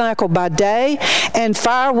tabernacle by day, and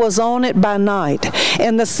fire was on it by night,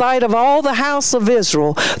 in the sight of all the house of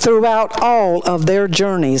Israel throughout all of their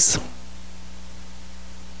journeys.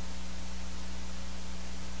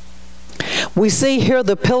 We see here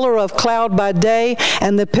the pillar of cloud by day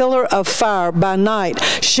and the pillar of fire by night,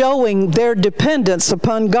 showing their dependence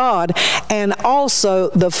upon God and also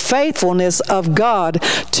the faithfulness of God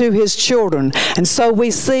to his children. And so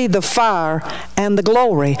we see the fire and the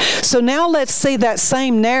glory. So now let's see that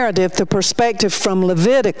same narrative, the perspective from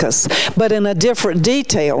Leviticus, but in a different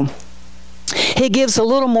detail. He gives a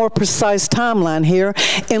little more precise timeline here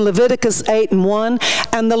in Leviticus 8:1.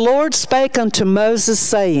 And the Lord spake unto Moses,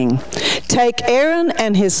 saying, take Aaron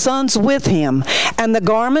and his sons with him, and the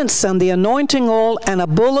garments, and the anointing oil, and a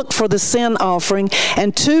bullock for the sin offering,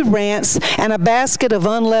 and 2 rams, and a basket of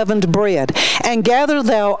unleavened bread. And gather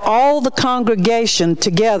thou all the congregation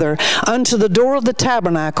together unto the door of the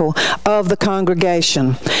tabernacle of the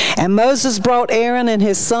congregation. And Moses brought Aaron and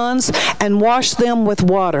his sons, and washed them with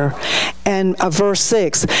water. And verse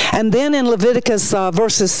 6. And then in Leviticus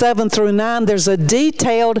verses 7 through 9, there's a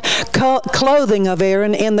detailed clothing of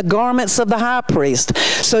Aaron in the garments of the high priest.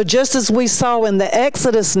 So just as we saw in the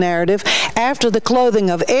Exodus narrative, after the clothing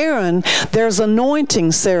of Aaron, there's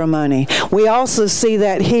anointing ceremony. We also see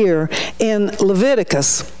that here in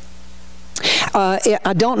Leviticus.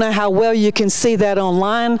 I don't know how well you can see that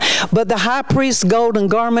online, but the high priest's golden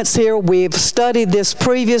garments here, we've studied this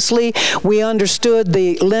previously. We understood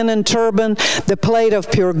the linen turban, the plate of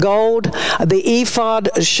pure gold, the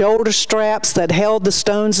ephod shoulder straps that held the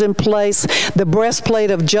stones in place, the breastplate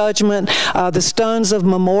of judgment, the stones of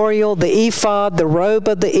memorial, the ephod, the robe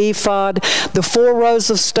of the ephod, the 4 rows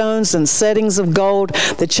of stones and settings of gold,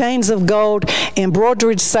 the chains of gold,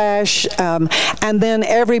 embroidered sash, and then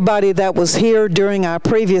everybody that was here during our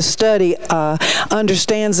previous study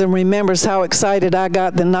understands and remembers how excited I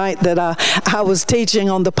got the night that I was teaching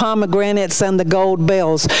on the pomegranates and the gold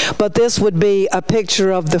bells. But this would be a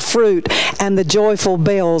picture of the fruit and the joyful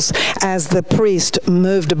bells as the priest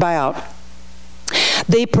moved about.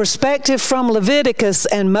 The perspective from Leviticus,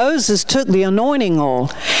 and Moses took the anointing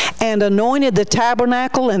oil and anointed the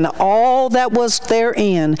tabernacle and all that was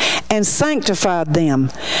therein, and sanctified them,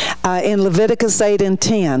 in Leviticus 8 and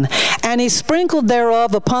 10. And he sprinkled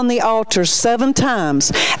thereof upon the altar 7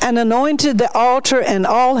 times, and anointed the altar and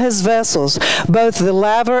all his vessels, both the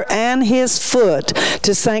laver and his foot,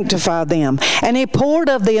 to sanctify them. And he poured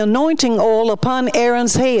of the anointing oil upon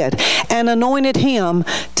Aaron's head, and anointed him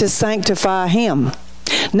to sanctify him.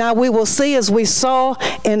 Now we will see, as we saw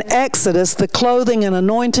in Exodus, the clothing and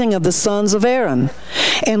anointing of the sons of Aaron.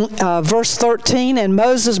 In verse 13, and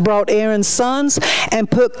Moses brought Aaron's sons,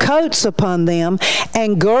 and put coats upon them,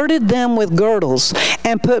 and girded them with girdles,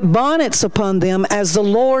 and put bonnets upon them, as the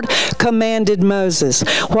Lord commanded Moses.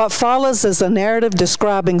 What follows is a narrative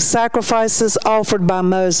describing sacrifices offered by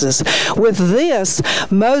Moses. With this,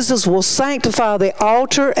 Moses will sanctify the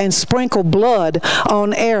altar and sprinkle blood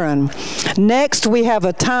on Aaron. Next, we have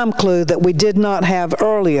a time clue that we did not have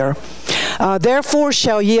earlier. Therefore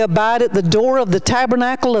shall ye abide at the door of the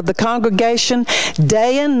tabernacle of the congregation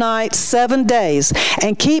day and night 7 days,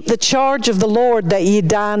 and keep the charge of the Lord that ye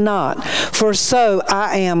die not, for so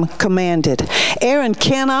I am commanded. Aaron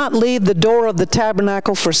cannot leave the door of the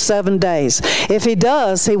tabernacle for 7 days. If he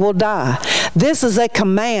does, he will die. This is a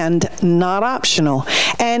command, not optional,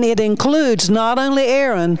 and it includes not only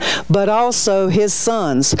Aaron, but also his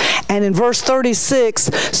sons. And in verse 36,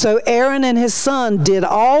 so Aaron and his son did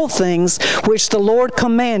all things which the Lord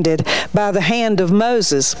commanded by the hand of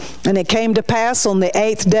Moses. And it came to pass on the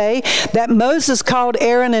 8th day that Moses called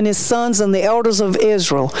Aaron and his sons and the elders of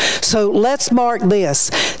Israel. So let's mark this.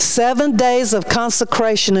 7 days of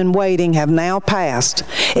consecration and waiting have now passed.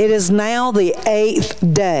 It is now the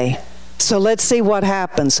 8th day. So let's see what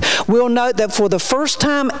happens. We'll note that for the first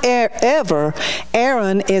time ever,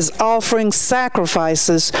 Aaron is offering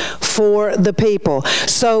sacrifices for the people.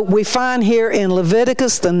 So we find here in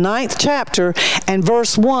Leviticus, the 9th chapter, and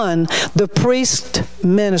verse 1, the priest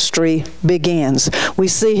ministry begins. We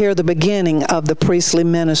see here the beginning of the priestly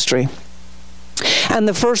ministry. And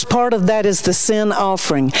the first part of that is the sin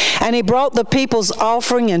offering. And he brought the people's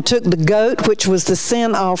offering and took the goat, which was the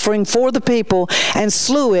sin offering for the people, and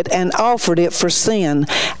slew it and offered it for sin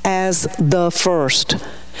as the first.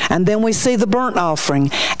 And then we see the burnt offering.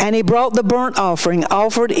 And he brought the burnt offering,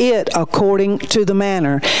 offered it according to the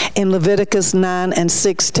manner in Leviticus 9 and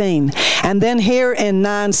 16. And then here in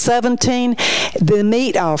 9:17, the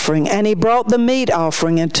meat offering. And he brought the meat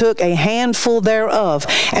offering and took a handful thereof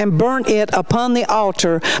and burnt it upon the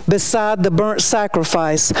altar beside the burnt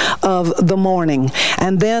sacrifice of the morning.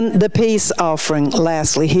 And then the peace offering.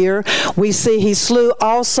 Lastly, here we see he slew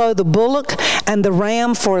also the bullock and the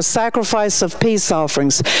ram for a sacrifice of peace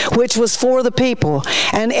offerings, which was for the people.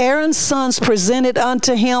 And Aaron's sons presented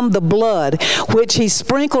unto him the blood, which he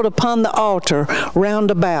sprinkled upon the altar round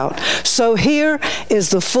about. So here is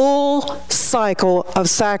the full cycle of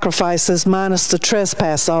sacrifices minus the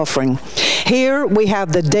trespass offering. Here we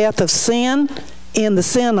have the death of sin in the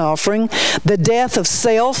sin offering, the death of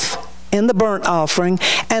self in the burnt offering,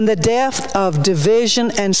 and the death of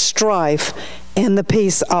division and strife in the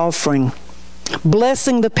peace offering.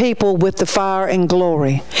 Blessing the people with the fire and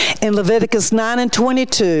glory. In Leviticus 9 and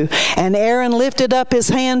 22, and Aaron lifted up his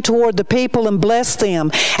hand toward the people and blessed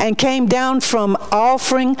them, and came down from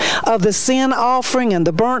offering of the sin offering and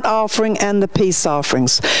the burnt offering and the peace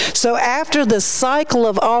offerings. So after the cycle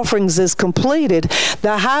of offerings is completed,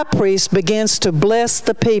 the high priest begins to bless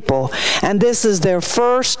the people. And this is their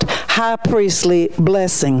first high priestly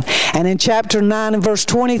blessing. And in chapter 9 and verse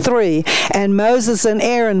 23, and Moses and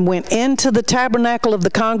Aaron went into the tabernacle of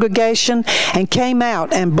the congregation and came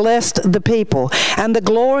out and blessed the people. And the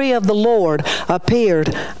glory of the Lord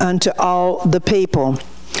appeared unto all the people.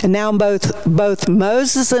 And now both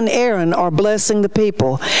Moses and Aaron are blessing the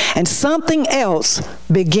people. And something else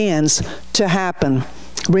begins to happen.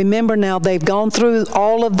 Remember now, they've gone through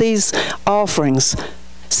all of these offerings.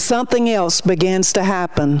 Something else begins to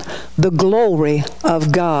happen. The glory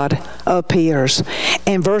of God appears.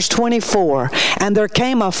 In verse 24, and there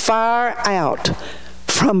came a fire out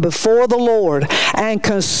from before the Lord, and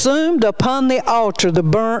consumed upon the altar the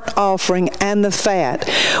burnt offering and the fat,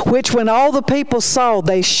 which when all the people saw,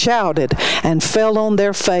 they shouted and fell on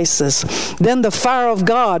their faces. Then the fire of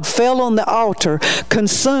God fell on the altar,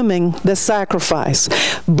 consuming the sacrifice.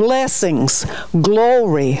 Blessings,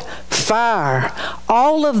 glory, fire,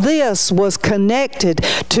 all of this was connected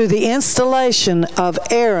to the installation of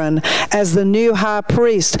Aaron as the new high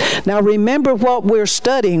priest. Now remember what we're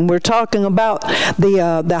studying. We're talking about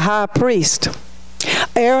the high priest.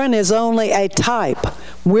 Aaron is only a type.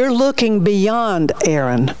 We're looking beyond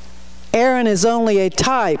Aaron. Aaron is only a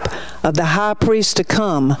type of the high priest to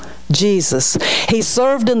come, Jesus. He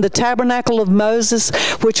served in the tabernacle of Moses,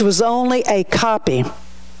 which was only a copy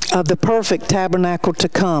of the perfect tabernacle to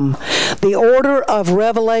come. The order of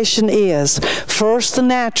revelation is first the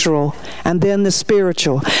natural and then the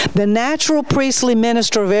spiritual. The natural priestly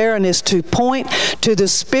ministry of Aaron is to point to the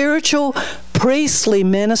spiritual priestly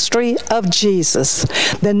ministry of Jesus.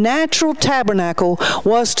 The natural tabernacle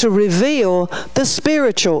was to reveal the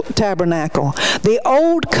spiritual tabernacle. The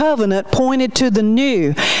old covenant pointed to the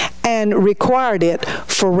new and required it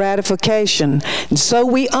for ratification. And so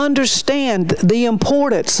we understand the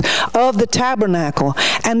importance of the tabernacle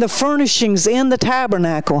and the furnishings in the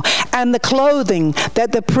tabernacle and the clothing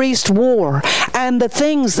that the priest wore and the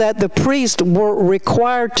things that the priest were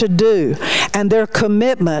required to do and their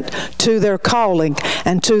commitment to their calling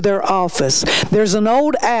and to their office. There's an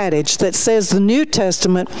old adage that says the New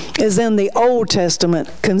Testament is in the Old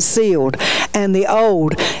Testament concealed and the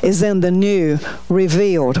old is in the new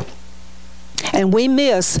revealed. And we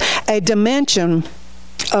miss a dimension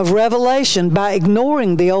of revelation by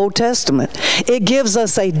ignoring the Old Testament. It gives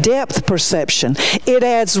us a depth perception. It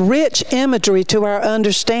adds rich imagery to our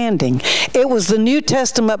understanding. It was the New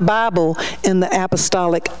Testament Bible in the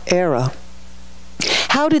apostolic era.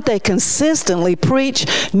 How did they consistently preach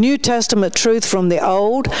New Testament truth from the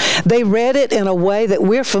Old? They read it in a way that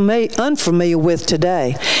we're unfamiliar with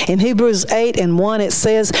today. In Hebrews 8 and 1 it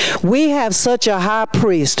says, "We have such a high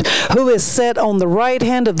priest who is set on the right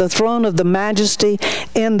hand of the throne of the majesty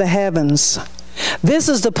in the heavens." This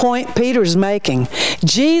is the point Peter's making.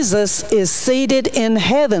 Jesus is seated in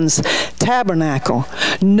heaven's tabernacle.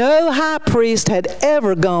 No high priest had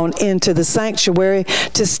ever gone into the sanctuary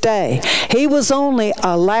to stay. He was only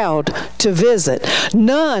allowed to visit.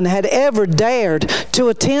 None had ever dared to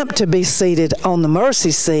attempt to be seated on the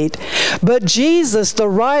mercy seat, but Jesus, the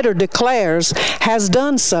writer declares, has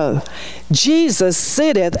done so. Jesus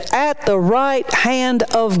sitteth at the right hand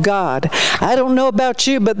of God. I don't know about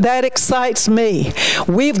you, but that excites me.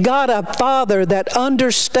 We've got a Father that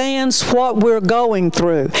understands what we're going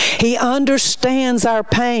through. He understands our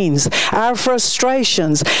pains, our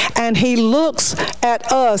frustrations, and He looks at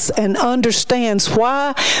us and understands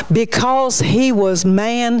why. Because He was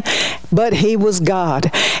man, but He was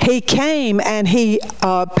God. He came and He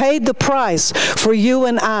paid the price for you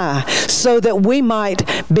and I so that we might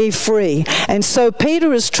be free. And so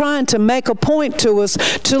Peter is trying to make a point to us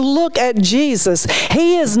to look at Jesus.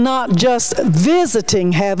 He is not just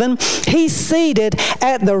visiting heaven. He's seated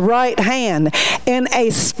at the right hand in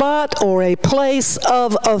a spot or a place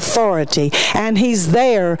of authority. And He's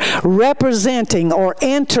there representing or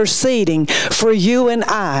interceding for you and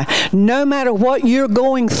I. No matter what you're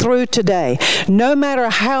going through today, no matter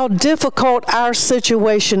how difficult our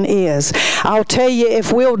situation is, I'll tell you,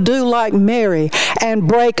 if we'll do like Mary and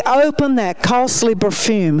break open that costly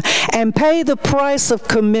perfume and pay the price of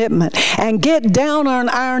commitment and get down on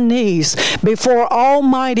our knees before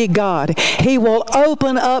Almighty God, He will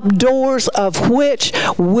open up doors of which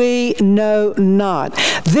we know not.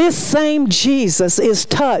 This same Jesus is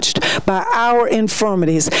touched by our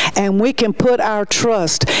infirmities, and we can put our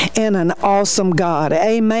trust in an awesome God.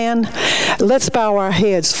 Amen. Let's bow our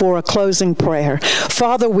heads for a closing prayer.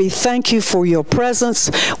 Father, we thank You for Your presence.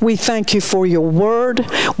 We thank You for Your word.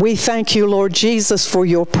 We thank You, Lord Jesus, for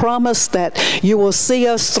Your promise that You will see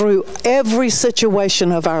us through every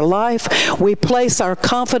situation of our life. We place our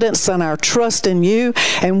confidence and our trust in You,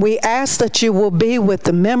 and we ask that You will be with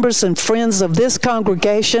the members and friends of this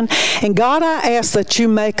congregation. And God, I ask that You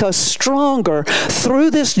make us stronger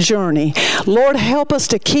through this journey. Lord, help us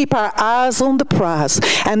to keep our eyes on the prize,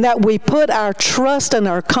 and that we put our trust and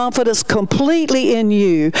our confidence completely in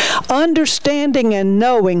You, understanding and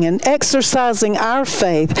knowing and exercising our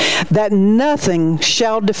faith that nothing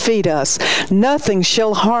shall defeat us, nothing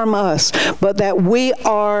shall harm us, but that we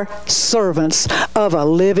are servants of a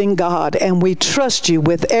living God, and we trust You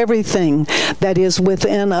with everything that is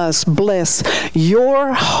within us. Bless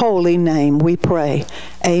Your holy name, we pray.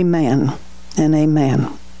 Amen and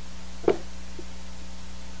amen.